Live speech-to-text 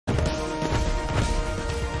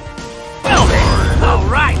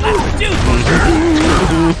do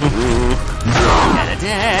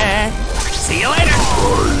Da-da-da. See you later!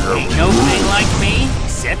 Ain't no thing like me,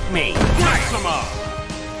 except me. Maxima!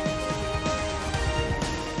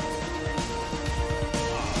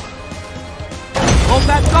 Hold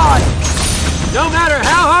that thought! No matter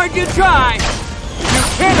how hard you try, you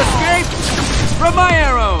can't escape from my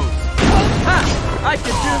arrows! Ha! I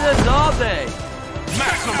could do this all day!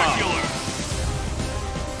 Maxima!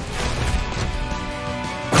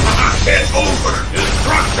 It's over!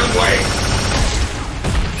 Destruction way!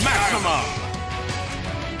 Maxima!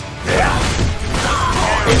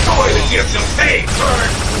 Enjoy the gift of fate, bird!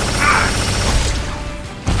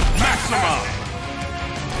 Maxima!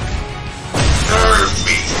 Serve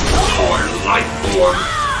me, your life form!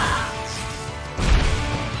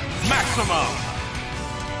 Maxima!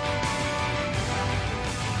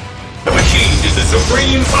 The machine is the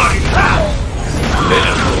supreme body!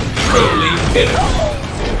 Pinnacle, truly pinnacle!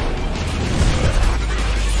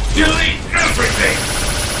 Delete everything!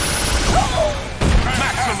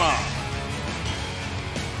 Maxima!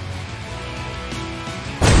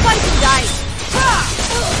 Slice and dice!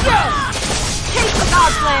 Take the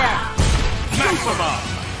God Slayer! Maxima!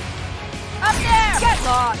 Up there! Get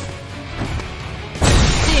lost!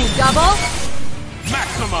 Seeing double?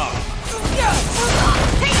 Maxima!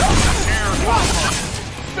 Take Air Wassup!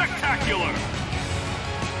 Spectacular!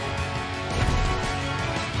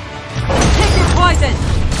 Take your poison!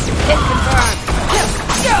 Hit confirmed!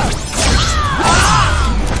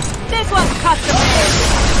 This one's custom made!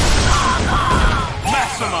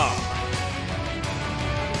 Maxima!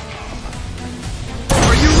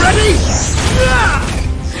 Are you ready?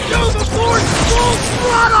 Nova Force full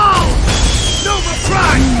throttle! Nova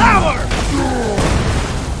Prime power!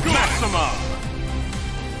 Maxima!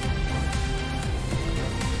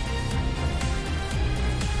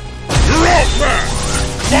 You're outmatched!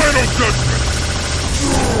 Final judgment!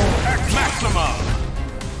 Maxima!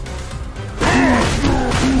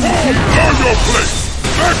 Know your place!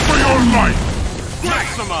 Back for your life!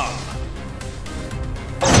 Maxima!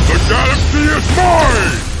 The galaxy is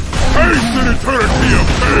mine! Taste an eternity of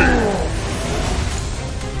pain!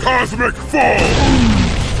 Cosmic fall!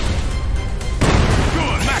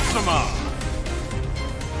 Good! Maxima!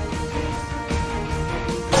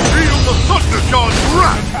 Feel the Thundergod's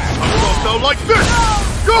wrath! A blow like this!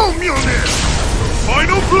 Go, Mjolnir!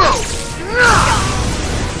 Final blow!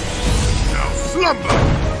 Now slumber!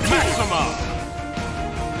 Maxima!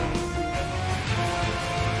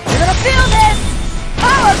 You're gonna feel this!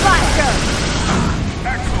 Power Blaster!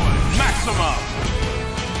 Excellent! Maxima!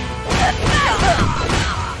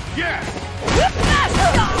 Yes!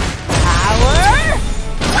 Power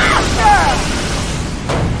Blaster!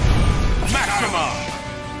 Maxima!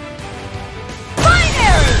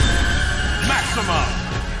 Binary! Maxima!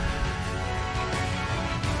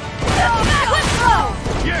 Quick throw!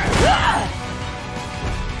 Yes!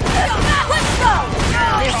 Quick throw!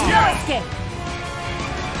 There's no escape!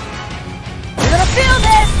 You're gonna feel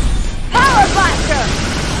this! Power Blaster!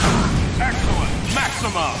 Excellent!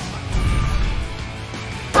 Maxima!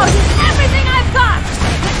 I'll use everything I've got!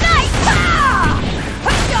 Good night!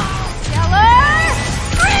 Killer!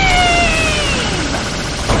 Scream!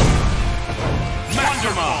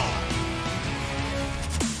 Maxima!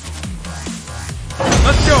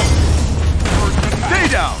 Let's go! Stay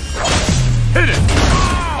down! Hit it!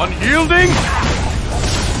 Unyielding!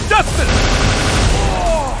 Justice!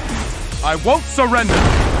 I won't surrender!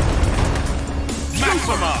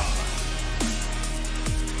 Maxima!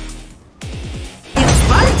 It's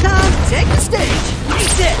party time! Take the stage!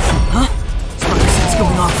 Eat this! Huh? Something's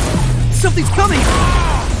going on. Something's coming!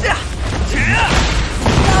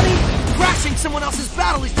 Bobby, crashing someone else's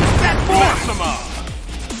battle is just bad form! Maxima!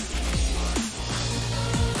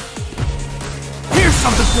 Here's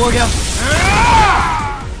something for you!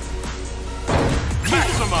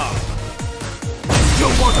 Maxima! You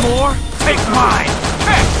want more? Take mine!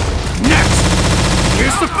 Hey! Next!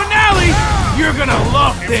 Here's the finale! You're gonna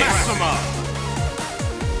love this! Maxima!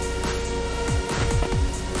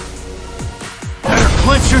 Better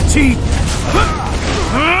clench your teeth!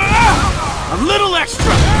 A little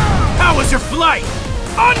extra! How was your flight?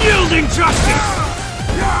 Unyielding justice!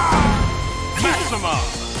 Maxima!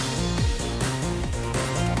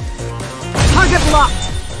 Target locked!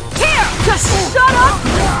 Here! Just shut up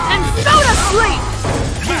and go to sleep!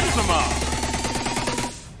 Maxima!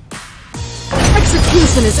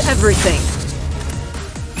 Execution is everything.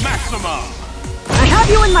 Maxima! I have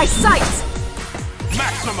you in my sights!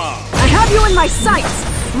 Maxima! I have you in my sights!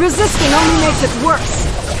 Resisting only makes it worse!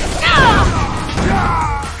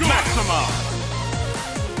 Maxima!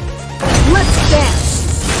 Let's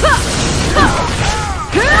dance! Ha!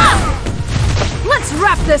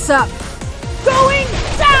 this up! Going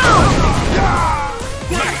down!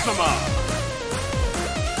 Maxima!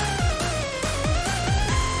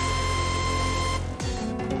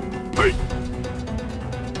 Hey!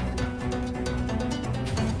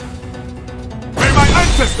 May my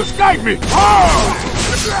ancestors guide me!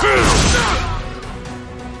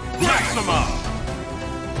 Maxima!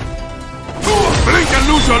 Blink and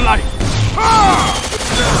lose your life!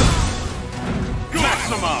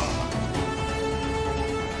 Maxima!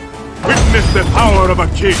 Witness the power of a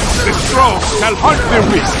king. The strong shall hunt the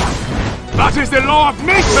weak. That is the law of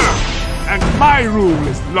nature, and my rule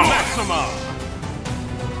is law. Maxima!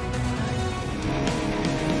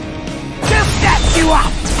 To set you up!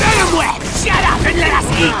 Venom web! Shut up and let us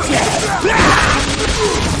eat you!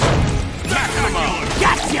 Maxima!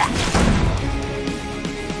 Gotcha!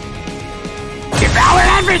 Devour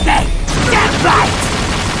everything! Death bite!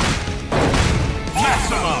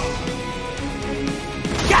 Maxima!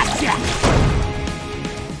 Gotcha!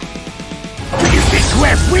 Do you think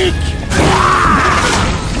we're weak?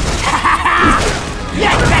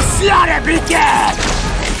 Let the slaughter begin!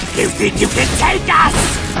 You think you can take us?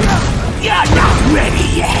 You're not ready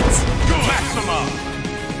yet! Maxima!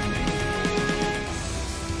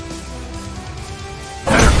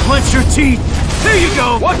 Better clench your teeth! Here you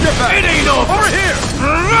go! Watch your back! It ain't over! Over here!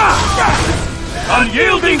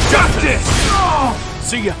 Unyielding justice!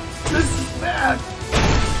 See ya!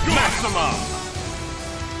 Maxima!